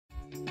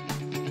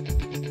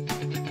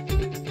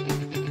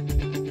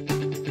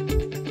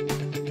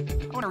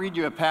read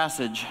you a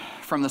passage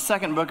from the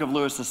second book of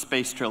Lewis's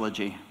space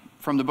trilogy,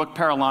 from the book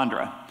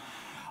Paralandra.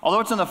 Although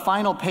it's in the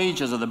final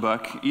pages of the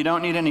book, you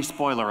don't need any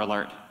spoiler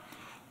alert.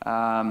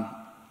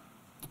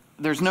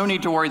 There's no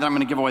need to worry that I'm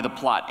going to give away the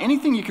plot.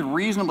 Anything you could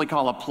reasonably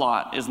call a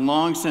plot is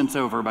long since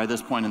over by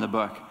this point in the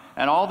book,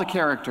 and all the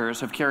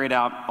characters have carried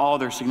out all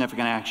their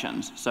significant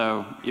actions.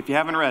 So if you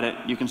haven't read it,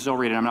 you can still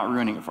read it. I'm not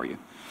ruining it for you.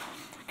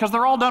 Because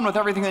they're all done with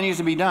everything that needs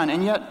to be done,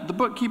 and yet the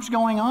book keeps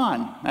going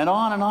on,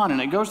 and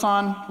it goes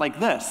on like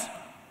this.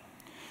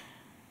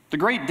 The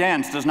great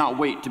dance does not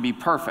wait to be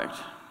perfect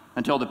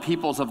until the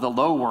peoples of the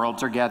low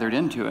worlds are gathered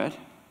into it.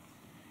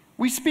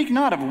 We speak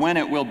not of when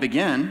it will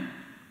begin.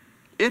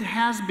 It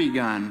has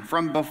begun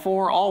from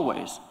before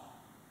always.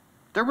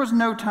 There was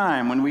no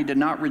time when we did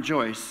not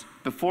rejoice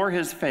before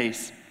his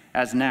face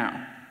as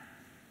now.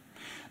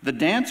 The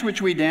dance which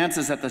we dance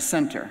is at the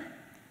center,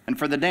 and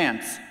for the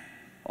dance,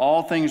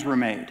 all things were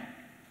made.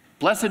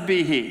 Blessed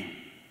be he.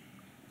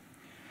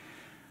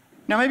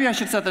 Now maybe I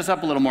should set this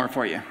up a little more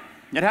for you.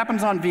 It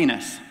happens on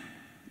Venus,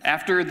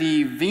 after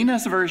the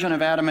Venus version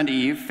of Adam and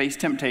Eve face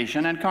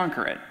temptation and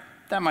conquer it.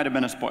 That might have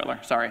been a spoiler,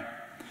 sorry.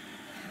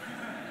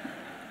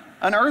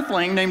 An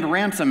earthling named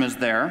Ransom is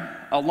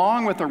there,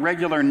 along with a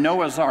regular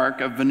Noah's Ark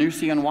of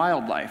Venusian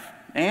wildlife,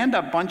 and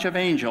a bunch of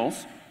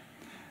angels.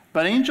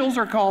 But angels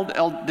are called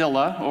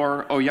Eldilla,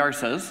 or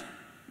Oyarsas,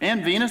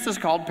 and Venus is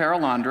called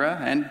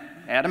Paralandra, and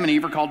Adam and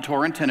Eve are called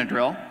Torrey and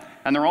Tinadril,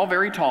 and they're all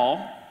very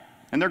tall,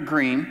 and they're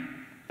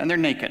green, and they're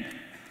naked.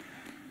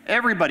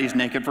 Everybody's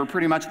naked for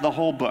pretty much the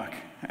whole book,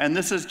 and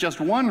this is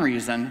just one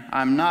reason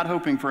I'm not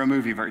hoping for a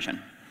movie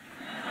version.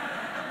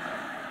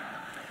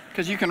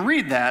 Because you can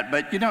read that,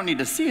 but you don't need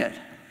to see it.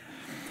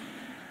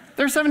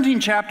 There's 17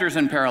 chapters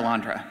in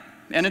Paralandra,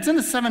 and it's in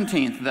the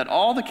 17th that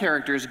all the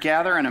characters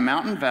gather in a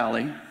mountain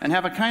valley and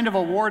have a kind of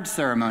award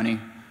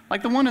ceremony,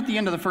 like the one at the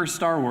end of the first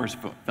Star Wars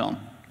film.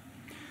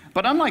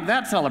 But unlike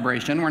that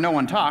celebration where no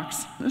one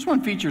talks, this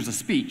one features a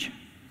speech.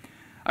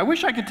 I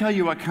wish I could tell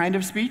you what kind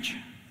of speech,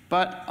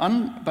 but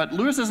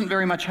Lewis isn't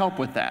very much help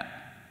with that.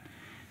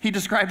 He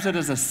describes it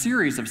as a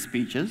series of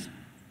speeches,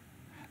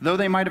 though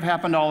they might have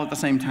happened all at the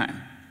same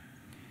time.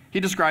 He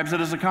describes it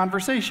as a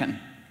conversation,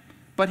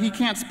 but he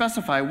can't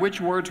specify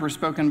which words were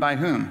spoken by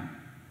whom.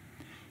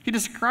 He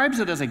describes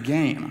it as a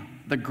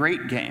game, the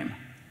Great Game,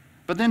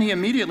 but then he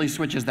immediately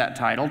switches that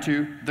title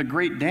to The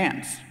Great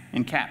Dance,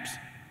 in caps.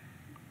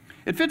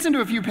 It fits into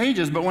a few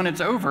pages, but when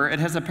it's over, it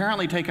has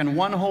apparently taken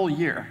one whole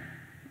year,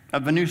 a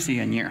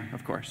Venusian year,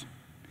 of course.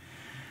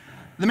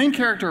 The main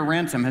character,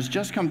 Ransom, has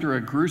just come through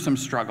a gruesome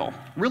struggle,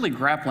 really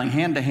grappling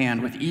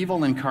hand-to-hand with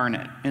evil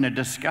incarnate in a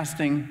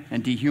disgusting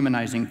and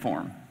dehumanizing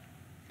form.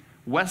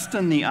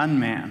 Weston the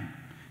Unman.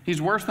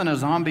 He's worse than a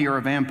zombie or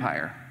a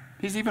vampire.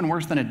 He's even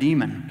worse than a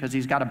demon, because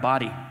he's got a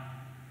body.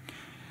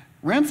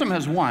 Ransom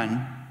has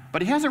won,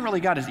 but he hasn't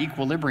really got his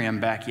equilibrium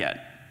back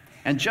yet.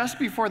 And just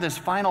before this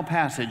final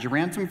passage,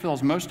 Ransom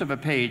fills most of a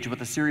page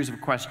with a series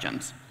of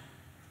questions.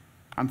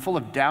 I'm full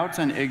of doubts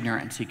and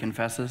ignorance, he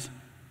confesses.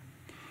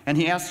 And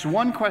he asks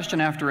one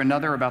question after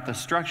another about the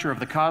structure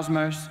of the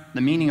cosmos, the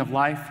meaning of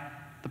life,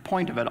 the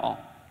point of it all.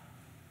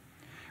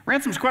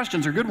 Ransom's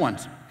questions are good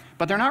ones,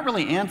 but they're not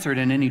really answered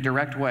in any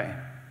direct way.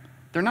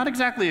 They're not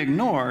exactly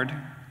ignored,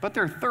 but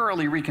they're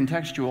thoroughly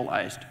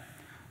recontextualized.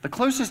 The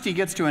closest he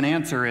gets to an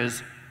answer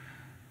is,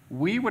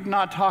 we would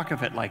not talk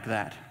of it like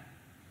that.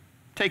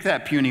 Take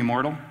that, puny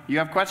mortal. You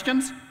have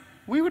questions?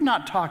 We would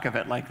not talk of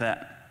it like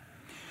that.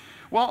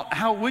 Well,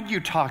 how would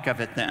you talk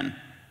of it then?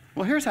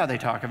 Well, here's how they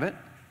talk of it.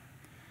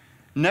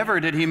 Never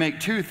did he make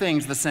two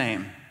things the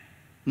same.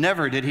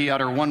 Never did he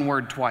utter one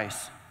word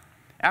twice.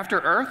 After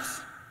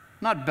earths,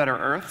 not better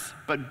earths,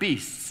 but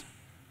beasts.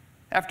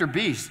 After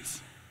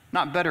beasts,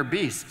 not better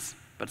beasts,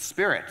 but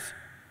spirits.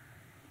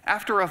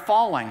 After a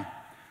falling,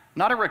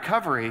 not a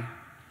recovery,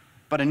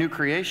 but a new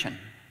creation.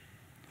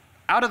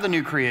 Out of the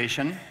new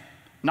creation,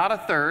 not a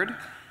third,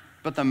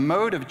 but the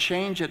mode of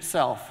change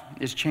itself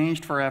is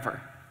changed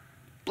forever.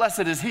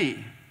 Blessed is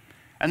he.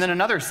 And then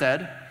another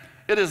said,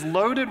 it is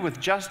loaded with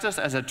justice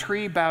as a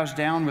tree bows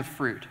down with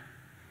fruit.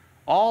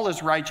 All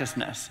is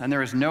righteousness, and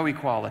there is no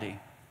equality.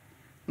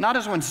 Not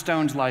as when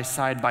stones lie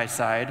side by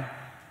side,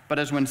 but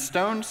as when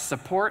stones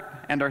support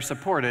and are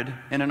supported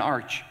in an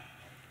arch.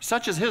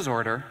 Such is his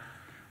order,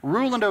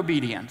 rule and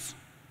obedience,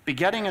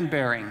 begetting and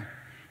bearing,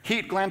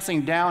 heat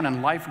glancing down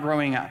and life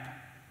growing up.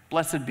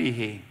 Blessed be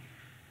he.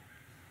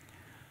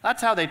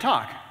 That's how they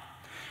talk.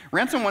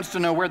 Ransom wants to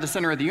know where the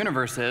center of the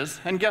universe is,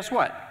 and guess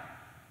what?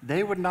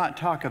 They would not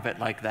talk of it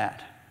like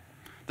that.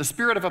 The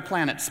spirit of a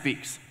planet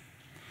speaks.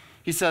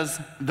 He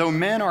says, though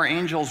men or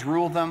angels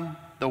rule them,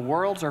 the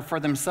worlds are for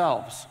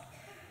themselves.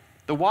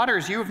 The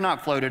waters you have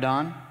not floated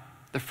on,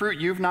 the fruit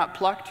you've not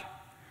plucked,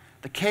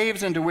 the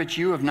caves into which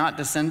you have not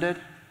descended,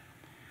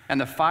 and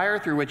the fire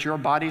through which your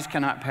bodies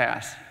cannot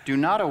pass, do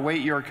not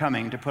await your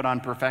coming to put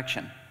on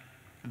perfection,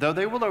 though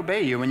they will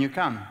obey you when you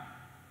come.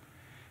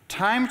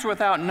 Times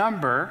without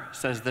number,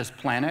 says this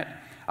planet,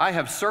 I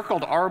have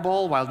circled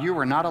Arbol while you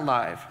were not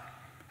alive,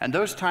 and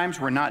those times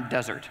were not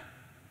desert.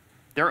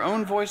 Their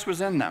own voice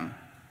was in them.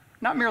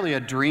 not merely a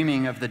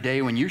dreaming of the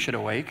day when you should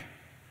awake.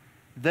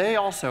 They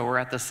also are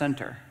at the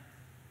center.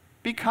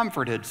 Be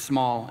comforted,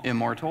 small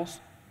immortals.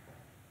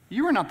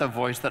 You are not the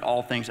voice that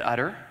all things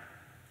utter,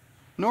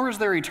 nor is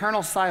there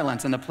eternal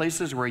silence in the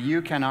places where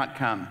you cannot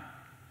come.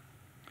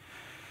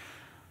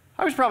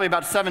 I was probably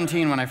about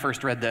 17 when I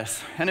first read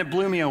this, and it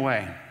blew me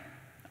away.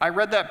 I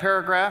read that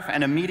paragraph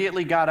and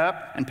immediately got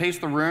up and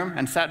paced the room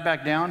and sat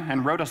back down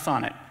and wrote a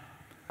sonnet.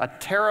 A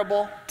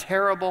terrible,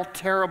 terrible,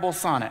 terrible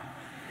sonnet.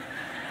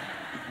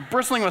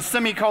 Bristling with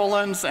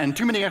semicolons and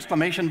too many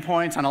exclamation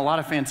points and a lot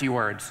of fancy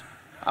words.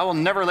 I will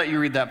never let you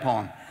read that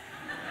poem.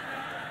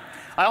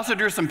 I also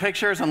drew some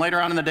pictures, and later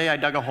on in the day, I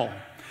dug a hole.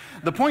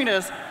 The point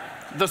is,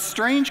 the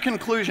strange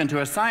conclusion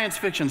to a science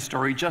fiction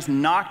story just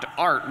knocked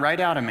art right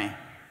out of me.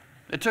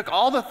 It took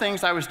all the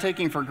things I was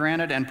taking for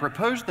granted and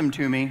proposed them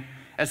to me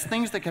as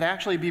things that could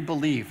actually be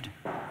believed,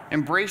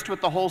 embraced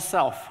with the whole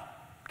self,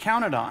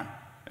 counted on,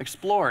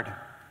 explored,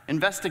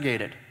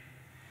 investigated.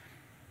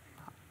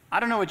 I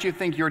don't know what you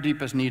think your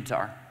deepest needs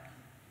are.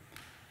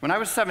 When I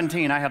was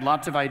 17, I had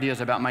lots of ideas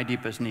about my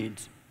deepest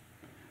needs.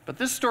 But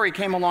this story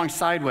came along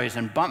sideways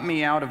and bumped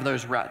me out of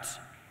those ruts,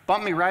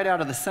 bumped me right out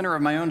of the center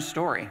of my own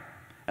story,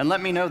 and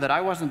let me know that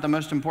I wasn't the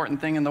most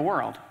important thing in the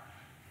world.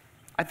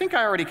 I think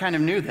I already kind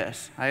of knew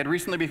this. I had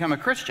recently become a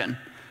Christian,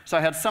 so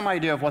I had some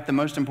idea of what the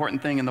most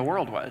important thing in the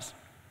world was.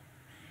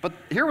 But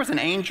here was an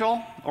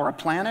angel, or a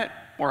planet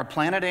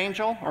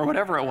angel, or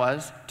whatever it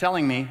was,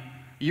 telling me,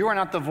 you are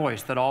not the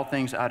voice that all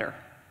things utter.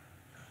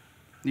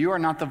 You are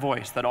not the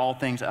voice that all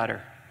things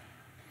utter.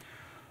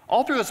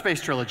 All through the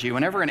space trilogy,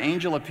 whenever an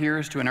angel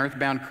appears to an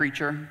earthbound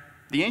creature,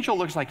 the angel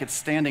looks like it's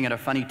standing at a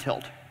funny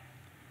tilt.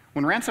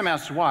 When Ransom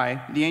asks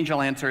why, the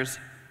angel answers,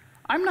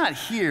 I'm not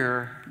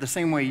here the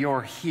same way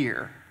you're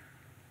here.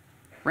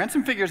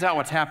 Ransom figures out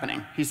what's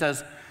happening. He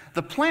says,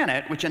 the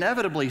planet, which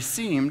inevitably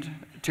seemed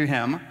to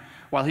him,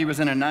 while he was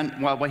in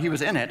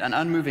it, an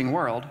unmoving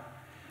world,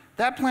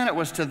 that planet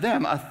was to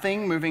them a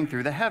thing moving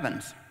through the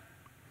heavens.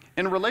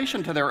 In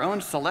relation to their own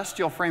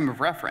celestial frame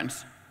of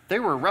reference, they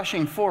were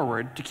rushing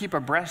forward to keep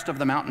abreast of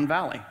the mountain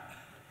valley.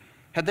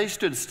 Had they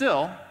stood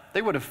still,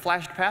 they would have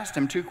flashed past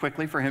him too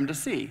quickly for him to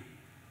see,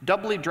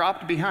 doubly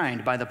dropped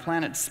behind by the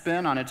planet's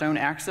spin on its own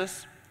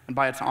axis and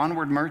by its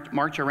onward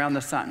march around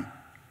the sun.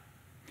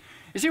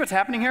 You see what's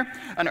happening here?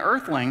 An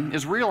earthling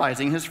is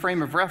realizing his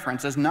frame of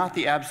reference is not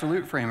the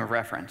absolute frame of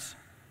reference.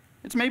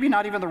 It's maybe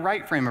not even the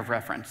right frame of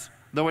reference,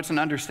 though it's an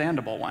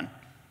understandable one.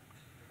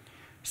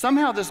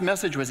 Somehow this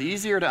message was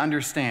easier to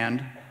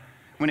understand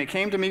when it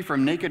came to me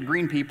from naked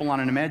green people on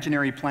an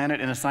imaginary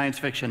planet in a science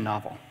fiction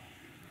novel.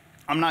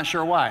 I'm not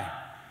sure why.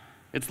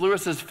 It's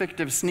Lewis's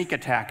fictive sneak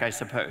attack, I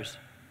suppose.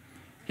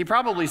 He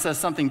probably says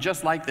something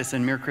just like this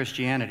in Mere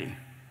Christianity.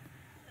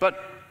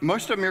 But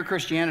most of Mere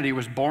Christianity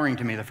was boring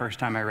to me the first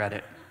time I read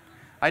it.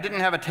 I didn't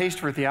have a taste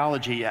for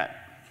theology yet.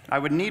 I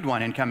would need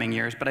one in coming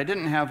years, but I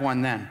didn't have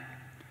one then.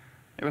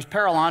 It was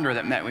Perelandra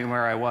that met me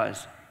where I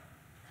was.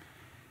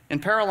 In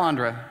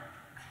Perelandra,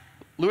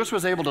 Lewis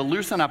was able to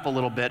loosen up a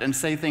little bit and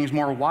say things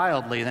more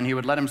wildly than he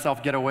would let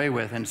himself get away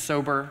with in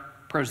sober,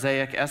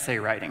 prosaic essay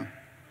writing.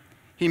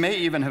 He may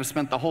even have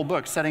spent the whole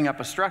book setting up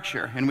a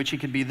structure in which he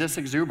could be this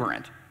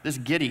exuberant, this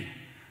giddy,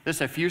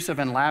 this effusive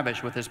and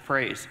lavish with his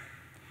praise.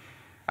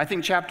 I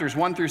think chapters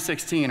 1 through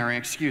 16 are an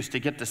excuse to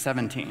get to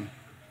 17.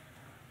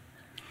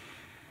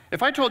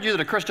 If I told you that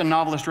a Christian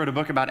novelist wrote a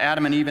book about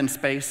Adam and Eve in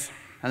space,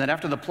 and that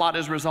after the plot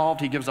is resolved,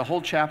 he gives a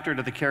whole chapter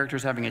to the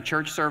characters having a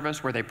church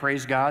service where they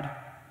praise God,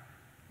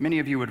 many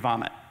of you would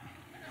vomit.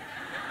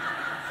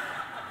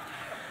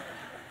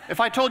 If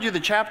I told you the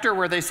chapter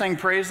where they sang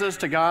praises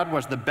to God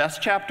was the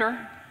best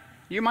chapter,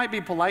 you might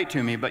be polite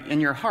to me, but in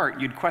your heart,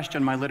 you'd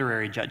question my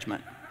literary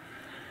judgment.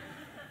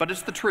 But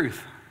it's the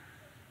truth.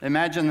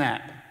 Imagine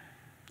that.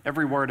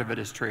 Every word of it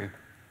is true.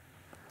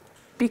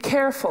 Be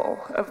careful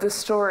of the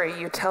story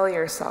you tell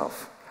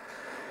yourself.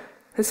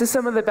 This is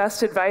some of the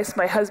best advice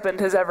my husband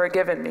has ever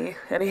given me,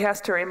 and he has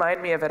to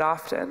remind me of it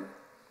often.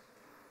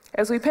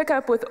 As we pick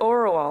up with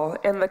Orwell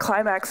in the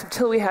climax of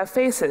Till We Have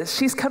Faces,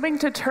 she's coming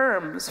to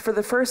terms for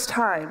the first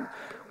time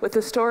with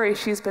the story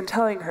she's been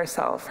telling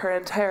herself her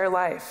entire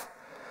life.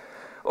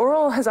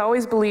 Orwell has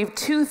always believed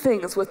two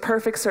things with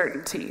perfect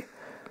certainty: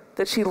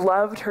 that she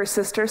loved her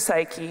sister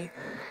Psyche,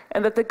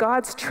 and that the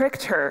gods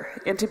tricked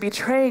her into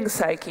betraying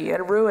Psyche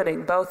and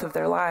ruining both of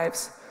their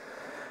lives.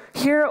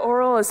 Here,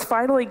 Orwell is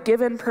finally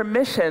given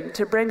permission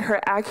to bring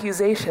her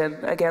accusation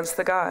against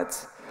the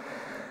gods.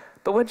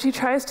 But when she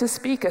tries to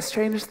speak, a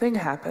strange thing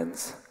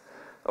happens.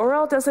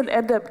 Orwell doesn't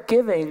end up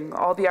giving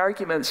all the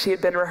arguments she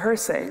had been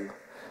rehearsing.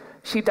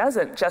 She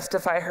doesn't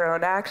justify her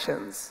own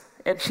actions,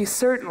 and she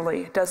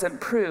certainly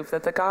doesn't prove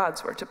that the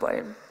gods were to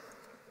blame.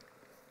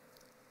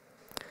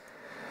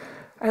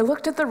 I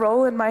looked at the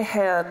roll in my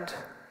hand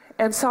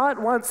and saw at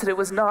once that it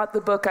was not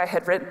the book I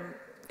had written.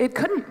 It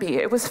couldn't be.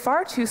 It was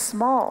far too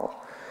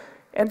small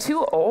and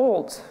too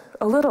old,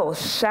 a little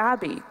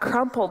shabby,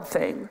 crumpled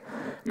thing,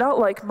 not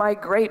like my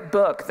great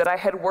book that I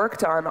had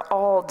worked on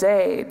all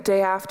day,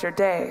 day after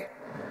day.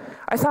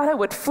 I thought I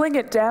would fling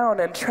it down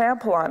and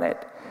trample on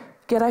it,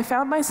 Yet I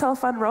found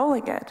myself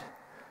unrolling it.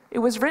 It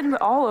was written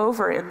all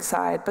over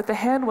inside, but the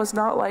hand was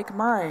not like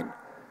mine.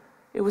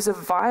 It was a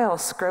vile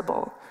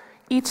scribble,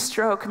 each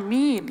stroke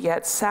mean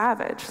yet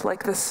savage,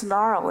 like the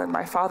snarl in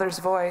my father's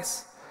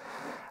voice.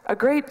 A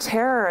great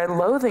terror and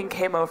loathing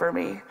came over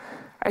me.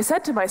 I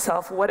said to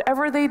myself,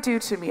 whatever they do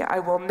to me, I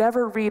will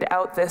never read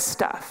out this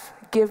stuff.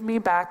 Give me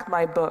back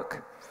my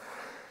book.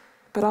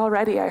 But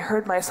already I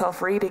heard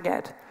myself reading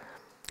it.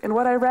 And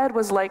what I read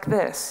was like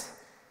this.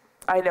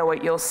 I know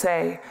what you'll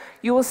say.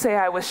 You will say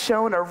I was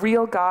shown a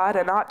real God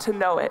and ought to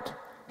know it.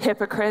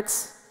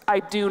 Hypocrites, I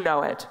do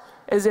know it,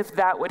 as if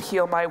that would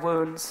heal my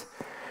wounds.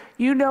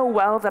 You know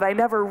well that I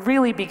never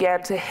really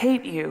began to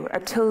hate you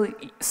until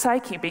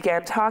Psyche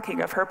began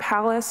talking of her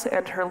palace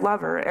and her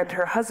lover and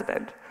her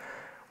husband.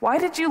 Why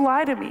did you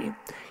lie to me?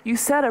 You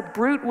said a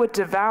brute would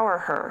devour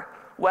her.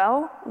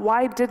 Well,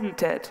 why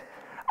didn't it?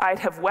 I'd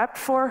have wept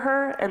for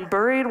her and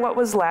buried what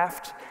was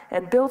left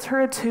and built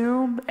her a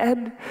tomb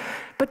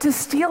but to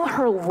steal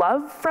her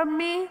love from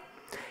me?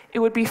 It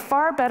would be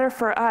far better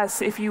for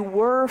us if you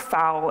were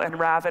foul and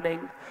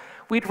ravening.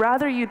 We'd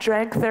rather you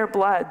drank their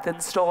blood than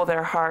stole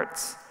their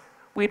hearts.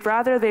 We'd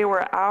rather they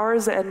were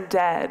ours and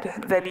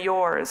dead than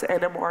yours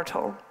and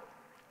immortal.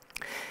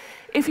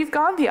 If you've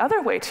gone the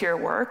other way to your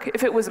work,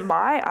 if it was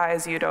my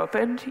eyes you'd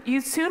opened,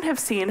 you'd soon have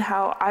seen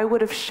how I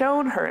would have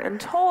shown her and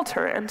told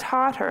her and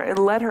taught her and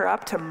led her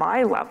up to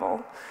my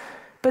level.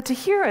 But to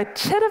hear a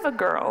chit of a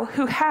girl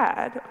who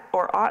had,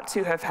 or ought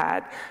to have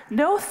had,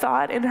 no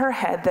thought in her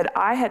head that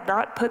I had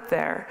not put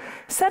there,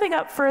 setting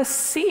up for a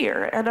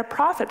seer and a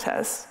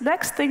prophetess,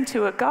 next thing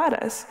to a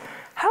goddess,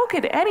 how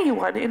could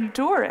anyone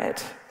endure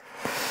it?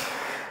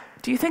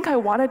 Do you think I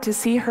wanted to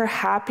see her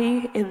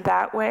happy in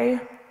that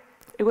way?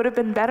 It would have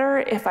been better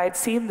if I'd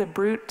seen the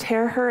brute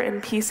tear her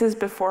in pieces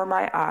before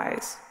my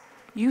eyes.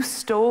 You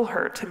stole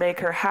her to make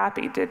her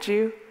happy, did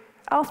you?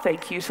 I'll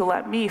thank you to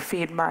let me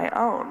feed my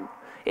own.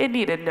 It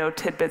needed no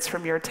tidbits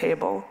from your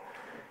table.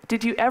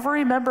 Did you ever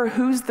remember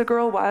whose the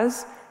girl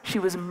was? She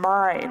was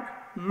mine.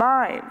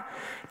 Mine.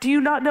 Do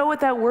you not know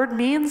what that word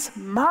means?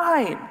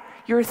 Mine.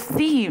 You're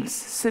thieves,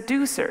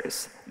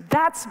 seducers.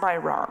 That's my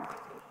wrong.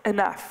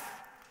 Enough,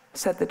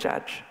 said the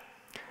judge.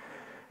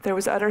 There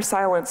was utter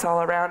silence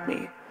all around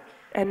me,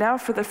 and now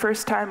for the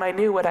first time I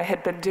knew what I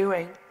had been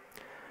doing.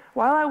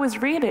 While I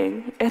was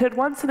reading, it had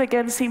once and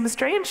again seemed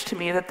strange to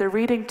me that the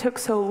reading took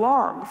so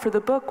long, for the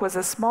book was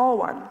a small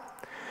one.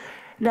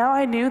 Now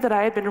I knew that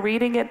I had been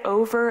reading it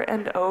over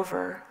and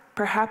over,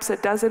 perhaps a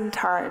dozen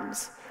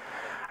times.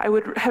 I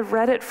would have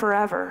read it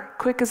forever,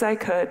 quick as I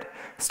could,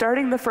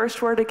 starting the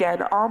first word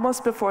again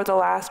almost before the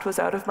last was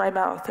out of my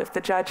mouth if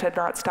the judge had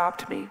not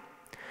stopped me.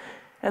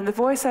 And the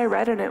voice I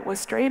read in it was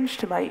strange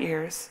to my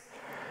ears.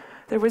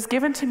 There was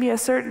given to me a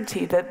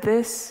certainty that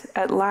this,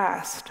 at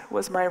last,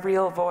 was my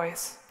real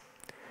voice.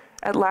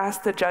 At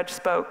last the judge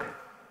spoke.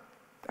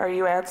 "Are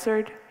you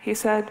answered?" he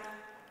said.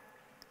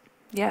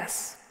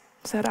 "Yes,"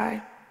 said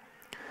I.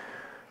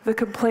 The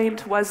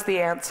complaint was the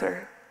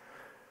answer.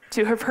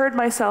 To have heard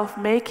myself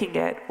making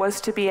it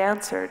was to be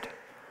answered.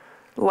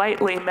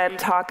 Lightly men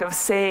talk of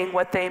saying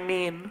what they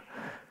mean.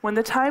 When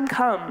the time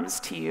comes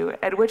to you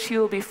at which you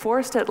will be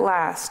forced at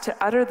last to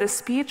utter the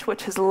speech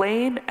which has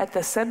lain at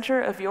the center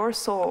of your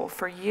soul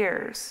for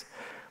years,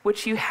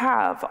 which you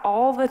have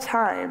all the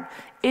time,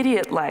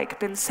 idiot-like,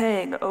 been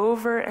saying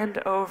over and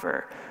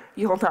over,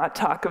 you'll not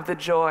talk of the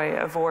joy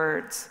of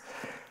words.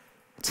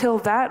 Till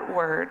that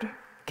word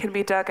can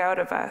be dug out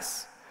of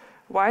us,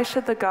 why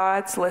should the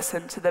gods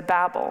listen to the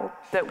babble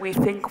that we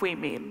think we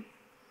mean?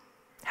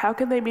 How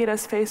can they meet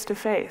us face to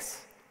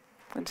face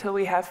until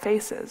we have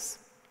faces?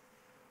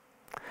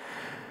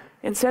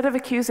 Instead of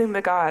accusing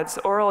the gods,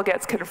 Oral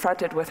gets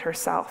confronted with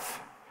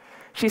herself.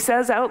 She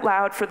says out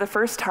loud for the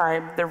first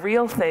time the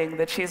real thing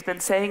that she's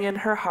been saying in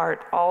her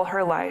heart all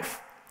her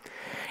life.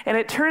 And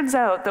it turns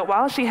out that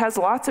while she has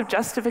lots of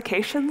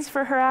justifications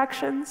for her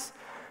actions,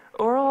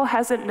 Oral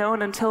hasn't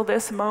known until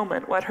this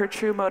moment what her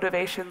true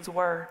motivations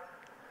were.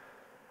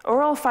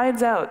 Oral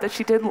finds out that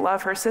she didn't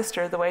love her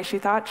sister the way she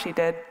thought she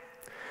did.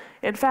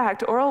 In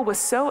fact, Oral was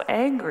so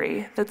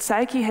angry that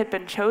Psyche had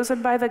been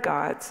chosen by the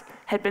gods,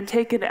 had been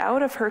taken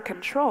out of her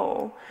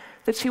control,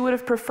 that she would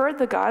have preferred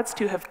the gods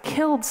to have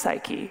killed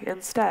Psyche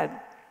instead.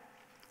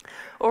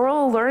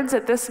 Oral learns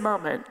at this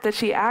moment that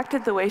she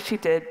acted the way she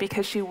did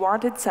because she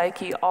wanted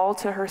Psyche all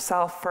to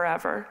herself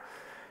forever.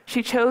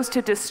 She chose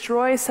to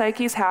destroy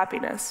Psyche's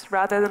happiness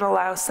rather than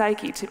allow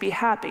Psyche to be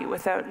happy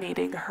without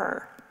needing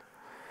her.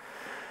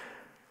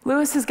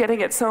 Lewis is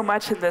getting at so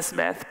much in this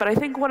myth, but I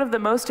think one of the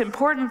most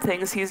important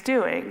things he's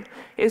doing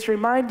is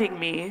reminding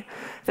me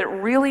that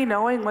really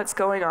knowing what's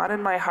going on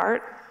in my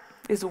heart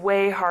is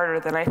way harder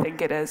than I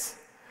think it is.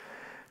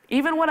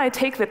 Even when I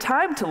take the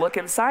time to look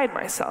inside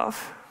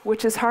myself,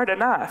 which is hard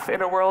enough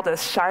in a world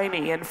as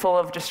shiny and full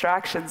of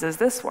distractions as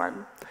this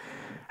one,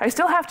 I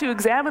still have to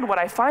examine what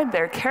I find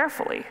there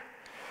carefully.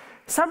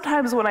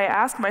 Sometimes when I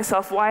ask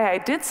myself why I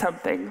did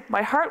something,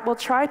 my heart will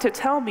try to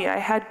tell me I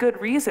had good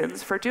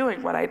reasons for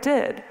doing what I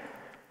did,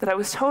 that I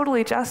was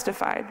totally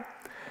justified.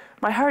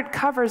 My heart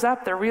covers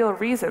up the real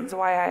reasons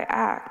why I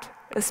act,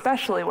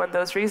 especially when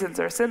those reasons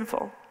are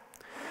sinful.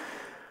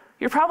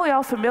 You're probably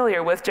all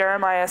familiar with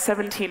Jeremiah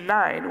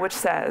 17:9, which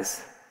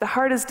says, "The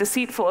heart is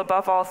deceitful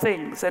above all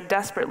things and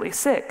desperately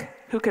sick.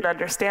 Who can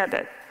understand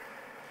it?"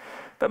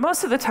 But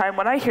most of the time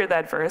when I hear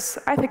that verse,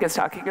 I think it's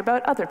talking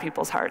about other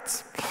people's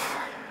hearts.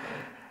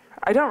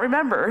 I don't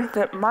remember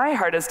that my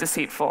heart is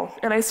deceitful,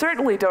 and I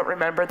certainly don't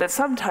remember that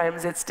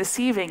sometimes it's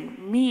deceiving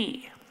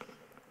me.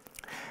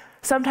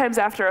 Sometimes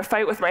after a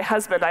fight with my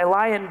husband, I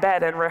lie in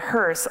bed and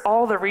rehearse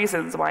all the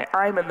reasons why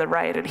I'm in the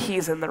right and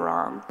he's in the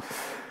wrong.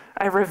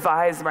 I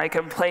revise my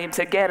complaint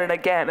again and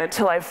again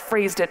until I've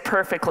phrased it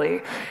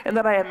perfectly, and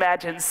then I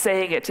imagine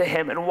saying it to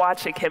him and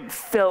watching him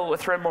fill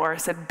with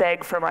remorse and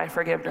beg for my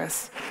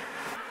forgiveness.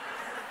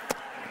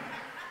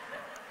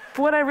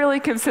 But when I really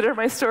consider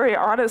my story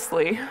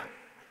honestly,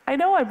 I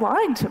know I'm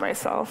lying to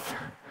myself.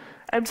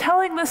 I'm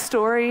telling this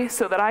story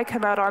so that I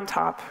come out on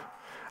top.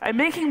 I'm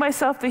making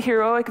myself the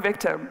heroic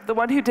victim, the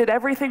one who did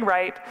everything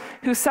right,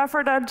 who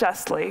suffered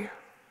unjustly.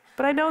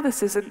 But I know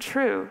this isn't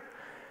true.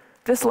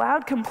 This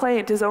loud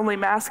complaint is only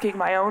masking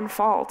my own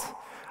fault,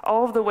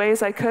 all of the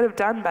ways I could have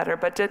done better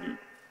but didn't.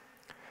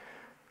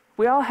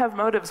 We all have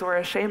motives we're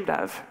ashamed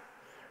of,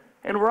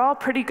 and we're all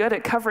pretty good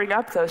at covering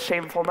up those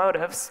shameful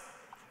motives,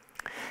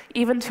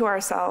 even to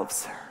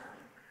ourselves.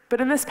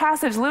 But in this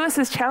passage, Lewis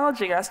is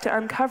challenging us to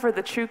uncover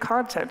the true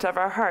content of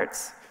our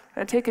hearts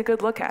and take a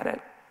good look at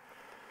it.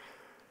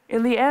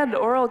 In the end,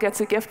 Oral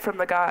gets a gift from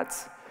the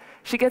gods.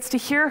 She gets to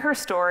hear her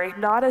story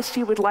not as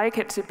she would like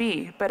it to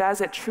be, but as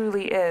it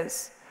truly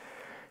is.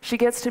 She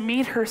gets to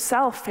meet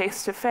herself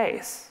face to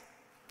face.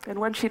 And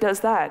when she does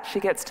that, she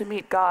gets to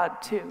meet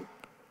God too.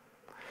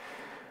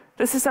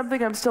 This is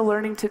something I'm still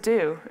learning to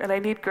do, and I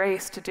need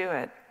grace to do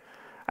it.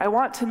 I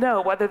want to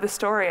know whether the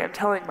story I'm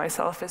telling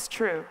myself is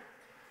true.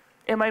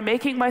 Am I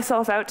making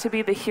myself out to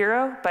be the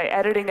hero by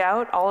editing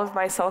out all of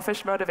my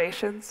selfish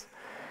motivations?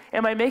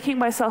 Am I making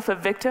myself a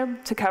victim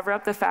to cover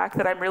up the fact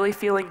that I'm really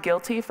feeling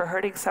guilty for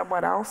hurting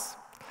someone else?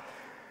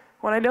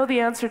 When I know the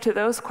answer to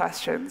those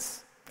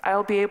questions,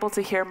 I'll be able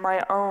to hear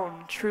my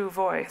own true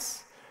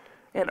voice.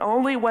 And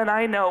only when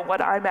I know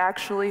what I'm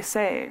actually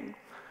saying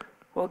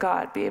will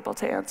God be able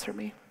to answer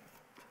me.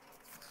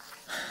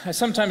 I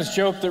sometimes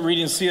joke that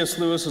reading C.S.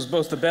 Lewis was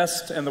both the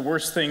best and the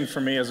worst thing for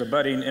me as a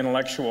budding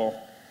intellectual.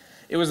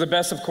 It was the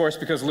best, of course,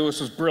 because Lewis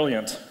was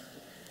brilliant,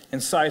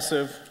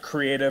 incisive,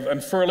 creative,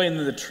 unfurling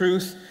the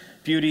truth,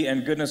 beauty,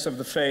 and goodness of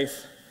the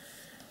faith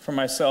for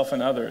myself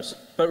and others.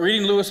 But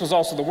reading Lewis was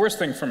also the worst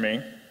thing for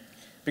me,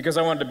 because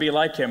I wanted to be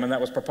like him, and that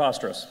was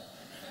preposterous.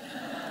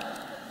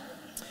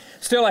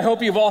 Still, I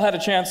hope you've all had a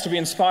chance to be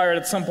inspired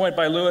at some point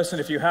by Lewis, and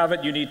if you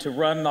haven't, you need to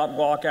run, not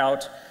walk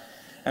out,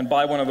 and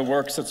buy one of the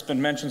works that's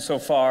been mentioned so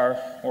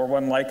far, or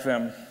one like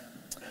them.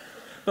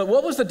 But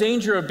what was the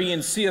danger of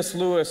being C.S.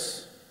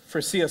 Lewis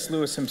for C.S.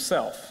 Lewis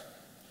himself?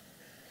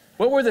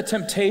 What were the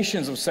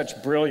temptations of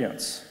such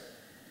brilliance?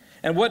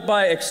 And what,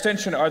 by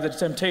extension, are the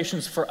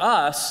temptations for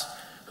us,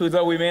 who,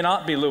 though we may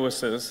not be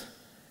Lewis's,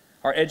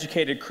 are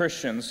educated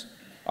Christians,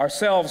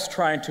 ourselves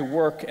trying to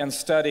work and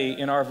study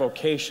in our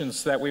vocations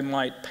so that we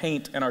might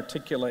paint and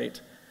articulate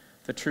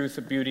the truth,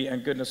 the beauty,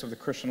 and goodness of the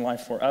Christian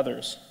life for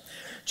others?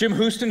 Jim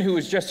Houston, who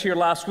was just here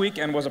last week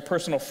and was a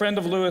personal friend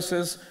of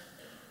Lewis's,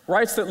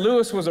 writes that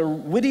Lewis was a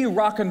witty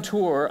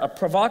raconteur, a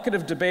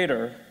provocative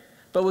debater,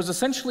 but was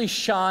essentially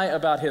shy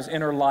about his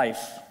inner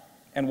life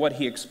and what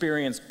he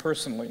experienced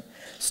personally.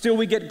 Still,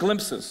 we get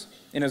glimpses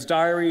in his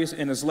diaries,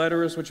 in his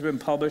letters, which have been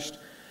published,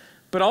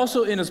 but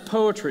also in his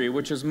poetry,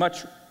 which is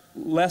much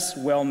less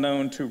well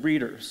known to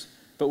readers,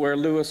 but where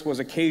Lewis was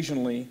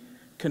occasionally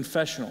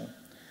confessional.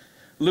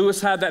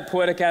 Lewis had that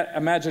poetic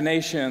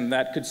imagination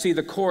that could see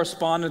the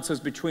correspondences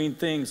between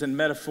things in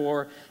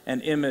metaphor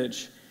and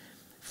image,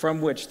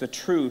 from which the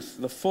truth,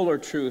 the fuller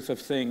truth of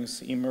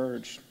things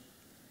emerged.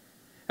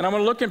 And I'm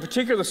going to look in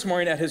particular this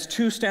morning at his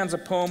two-stanza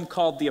poem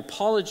called The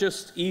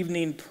Apologist's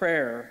Evening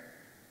Prayer,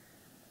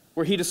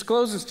 where he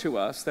discloses to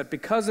us that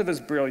because of his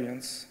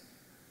brilliance,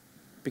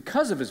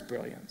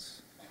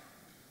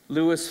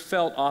 Lewis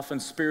felt often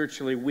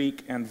spiritually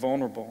weak and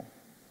vulnerable.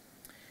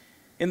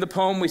 In the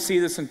poem, we see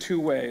this in two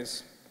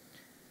ways.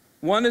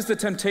 One is the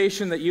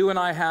temptation that you and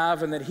I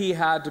have and that he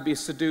had to be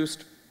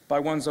seduced by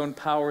one's own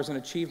powers and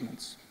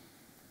achievements,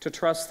 to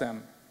trust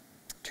them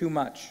too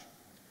much.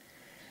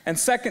 And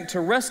second,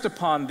 to rest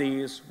upon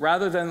these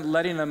rather than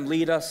letting them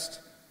lead us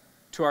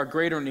to our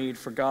greater need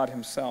for God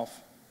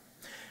himself.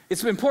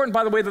 It's important,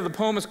 by the way, that the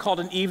poem is called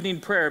an evening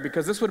prayer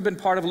because this would have been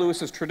part of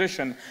Lewis's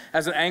tradition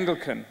as an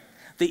Anglican.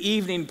 The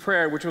evening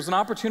prayer, which was an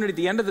opportunity at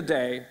the end of the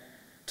day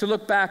to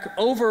look back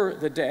over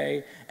the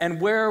day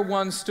and where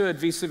one stood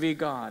vis-a-vis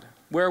God,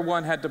 where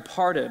one had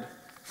departed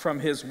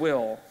from his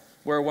will,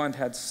 where one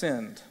had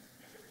sinned.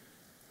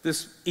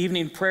 This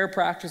evening prayer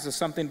practice is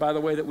something, by the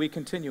way, that we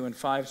continue in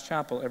Fives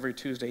Chapel every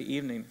Tuesday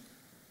evening.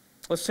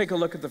 Let's take a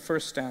look at the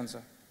first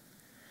stanza.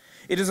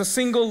 It is a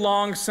single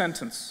long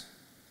sentence,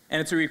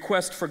 and it's a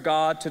request for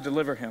God to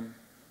deliver him.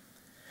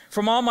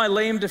 From all my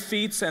lame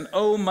defeats, and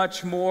oh,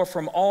 much more,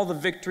 from all the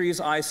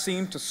victories I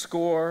seem to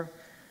score,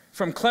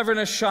 from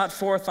cleverness shot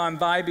forth on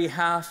thy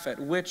behalf, at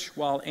which,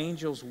 while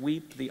angels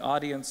weep, the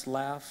audience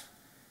laugh.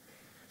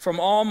 From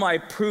all my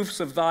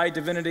proofs of thy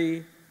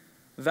divinity,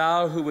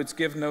 thou who wouldst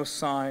give no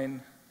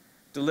sign,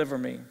 deliver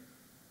me.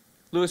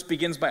 Lewis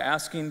begins by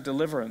asking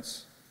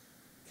deliverance.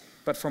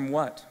 But from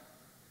what?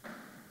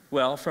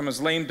 Well, from his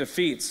lame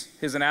defeats,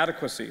 his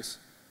inadequacies.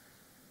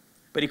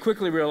 But he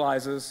quickly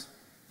realizes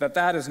that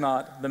that is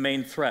not the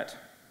main threat.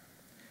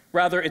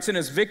 Rather, it's in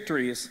his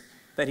victories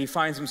that he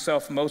finds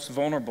himself most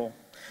vulnerable.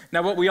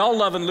 Now, what we all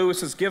love in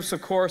Lewis's gifts, of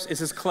course, is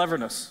his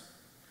cleverness.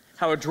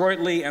 How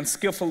adroitly and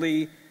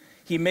skillfully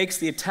he makes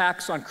the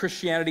attacks on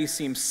Christianity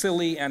seem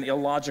silly and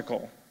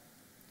illogical.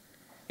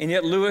 And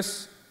yet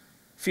Lewis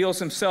feels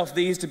himself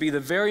these to be the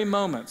very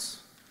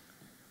moments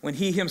when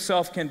he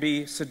himself can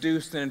be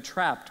seduced and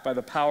entrapped by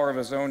the power of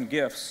his own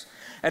gifts.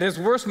 At his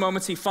worst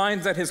moments, he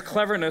finds that his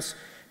cleverness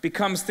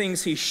becomes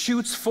things he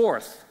shoots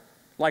forth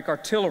like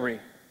artillery.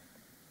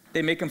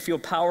 They make him feel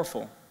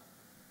powerful.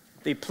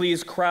 They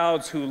please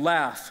crowds who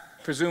laugh,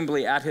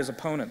 presumably at his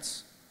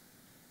opponents.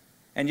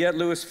 And yet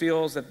Lewis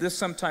feels that this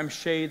sometimes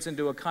shades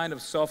into a kind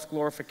of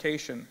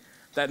self-glorification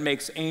that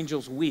makes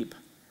angels weep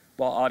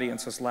while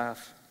audiences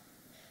laugh.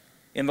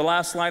 In the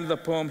last line of the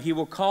poem, he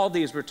will call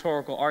these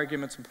rhetorical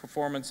arguments and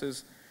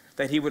performances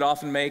that he would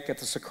often make at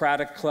the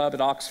Socratic Club at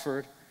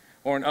Oxford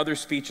or in other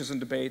speeches and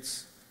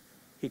debates,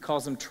 he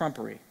calls them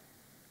trumpery,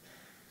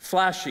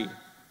 flashy,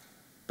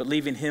 but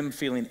leaving him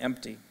feeling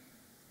empty.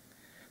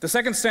 The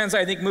second stanza,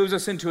 I think, moves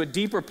us into a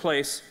deeper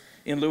place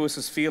in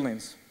Lewis's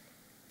feelings.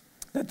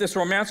 That this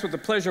romance with the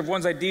pleasure of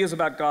one's ideas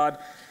about God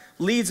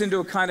leads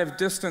into a kind of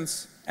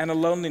distance and a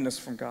loneliness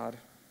from God.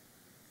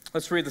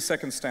 Let's read the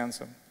second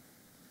stanza.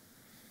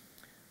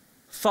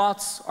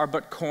 Thoughts are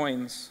but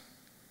coins.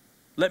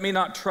 Let me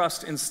not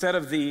trust instead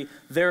of thee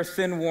their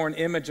thin-worn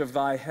image of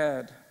thy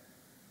head.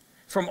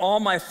 From all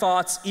my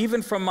thoughts,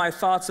 even from my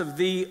thoughts of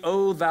thee,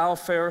 O thou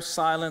fair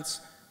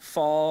silence,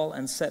 fall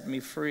and set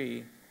me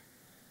free.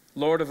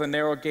 Lord of the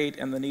narrow gate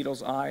and the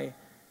needle's eye,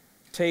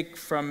 take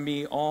from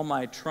me all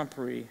my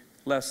trumpery,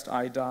 lest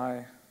I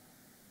die.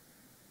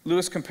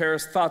 Lewis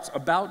compares thoughts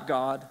about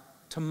God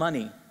to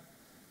money.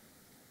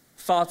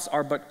 Thoughts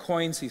are but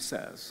coins, he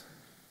says.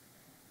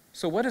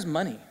 So what is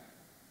money?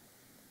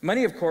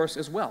 Money, of course,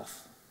 is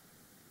wealth.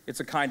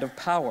 It's a kind of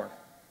power.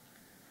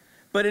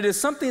 But it is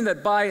something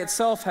that by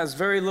itself has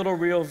very little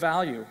real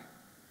value.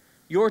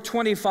 Your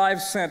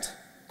 25-cent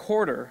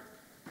quarter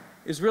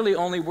is really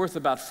only worth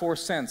about 4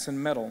 cents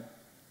in metal.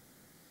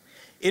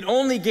 It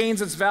only gains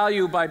its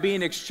value by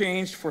being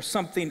exchanged for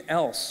something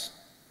else,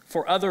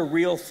 for other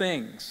real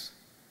things.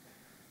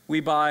 We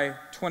buy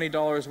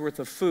 $20 worth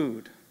of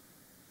food,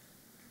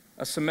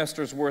 a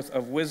semester's worth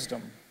of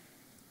wisdom.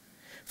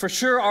 For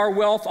sure, our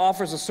wealth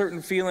offers a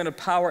certain feeling of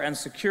power and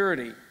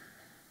security.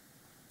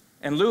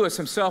 And Lewis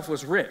himself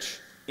was rich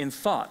in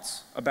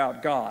thoughts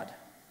about God.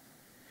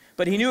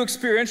 But he knew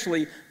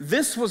experientially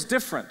this was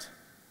different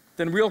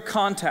than real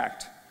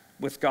contact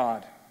with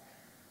God.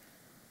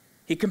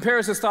 He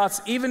compares his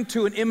thoughts even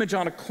to an image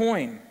on a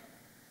coin.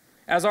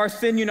 As our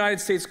thin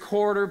United States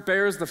quarter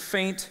bears the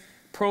faint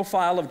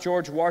profile of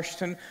George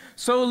Washington,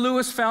 so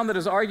Lewis found that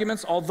his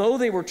arguments, although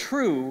they were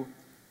true,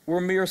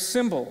 were mere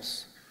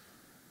symbols,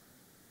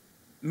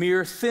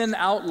 mere thin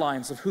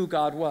outlines of who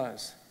God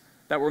was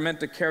that were meant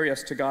to carry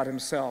us to God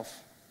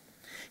himself.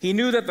 He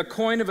knew that the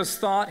coin of his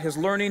thought, his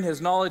learning, his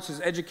knowledge, his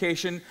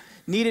education,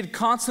 needed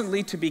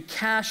constantly to be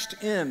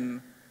cashed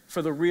in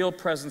for the real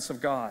presence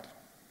of God.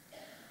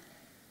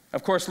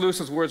 Of course,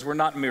 Lewis's words were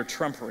not mere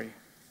trumpery.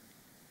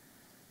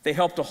 They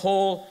helped a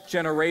whole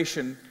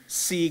generation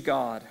see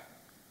God.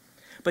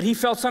 But he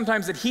felt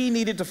sometimes that he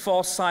needed to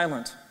fall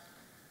silent,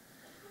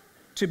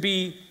 to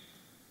be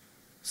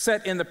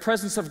set in the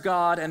presence of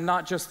God and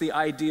not just the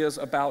ideas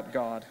about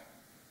God.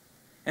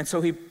 And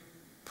so he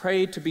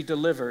prayed to be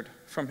delivered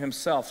from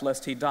himself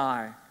lest he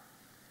die.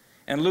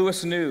 And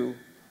Lewis knew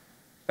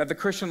that the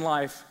Christian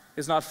life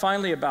is not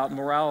finally about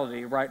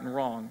morality, right and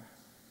wrong,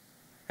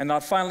 and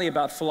not finally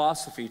about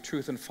philosophy,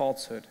 truth and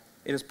falsehood.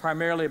 It is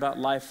primarily about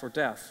life or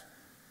death.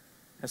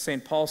 As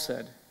St. Paul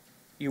said,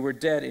 you were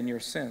dead in your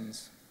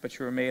sins, but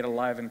you were made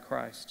alive in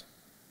Christ.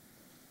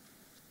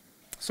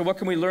 So what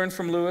can we learn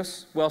from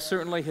Lewis? Well,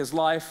 certainly his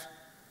life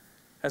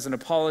as an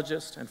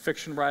apologist and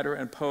fiction writer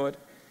and poet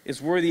is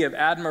worthy of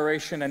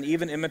admiration and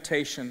even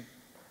imitation.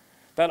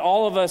 That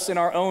all of us in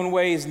our own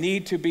ways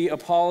need to be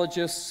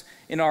apologists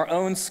in our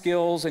own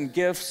skills and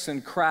gifts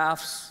and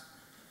crafts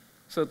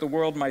so that the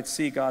world might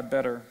see God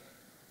better.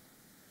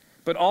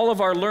 But all of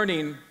our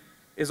learning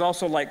is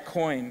also like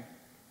coin.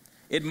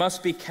 It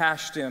must be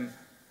cashed in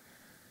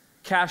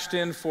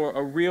for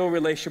a real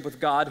relationship with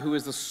God, who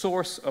is the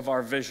source of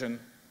our vision.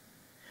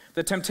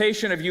 The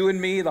temptation of you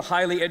and me, the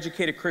highly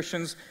educated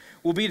Christians,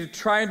 will be to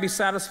try and be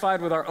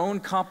satisfied with our own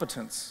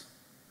competence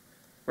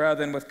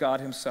rather than with God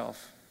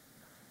himself.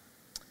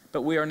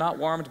 But we are not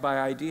warmed by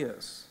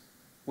ideas.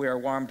 We are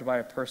warmed by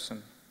a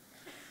person.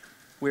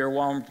 We are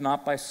warmed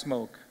not by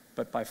smoke,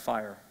 but by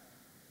fire.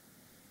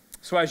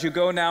 So as you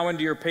go now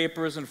into your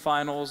papers and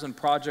finals and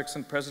projects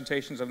and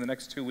presentations over the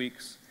next 2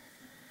 weeks,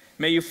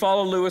 may you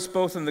follow Lewis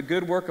both in the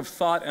good work of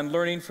thought and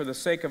learning for the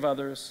sake of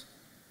others,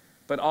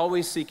 but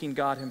always seeking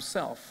God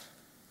himself,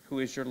 who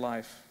is your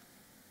life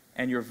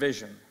and your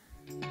vision.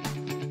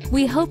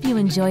 We hope you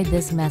enjoyed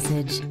this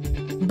message.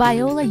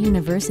 Biola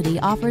University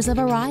offers a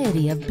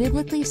variety of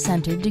biblically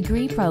centered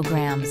degree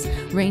programs,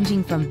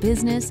 ranging from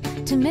business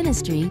to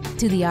ministry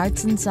to the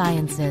arts and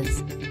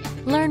sciences.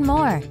 Learn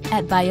more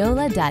at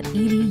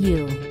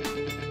biola.edu.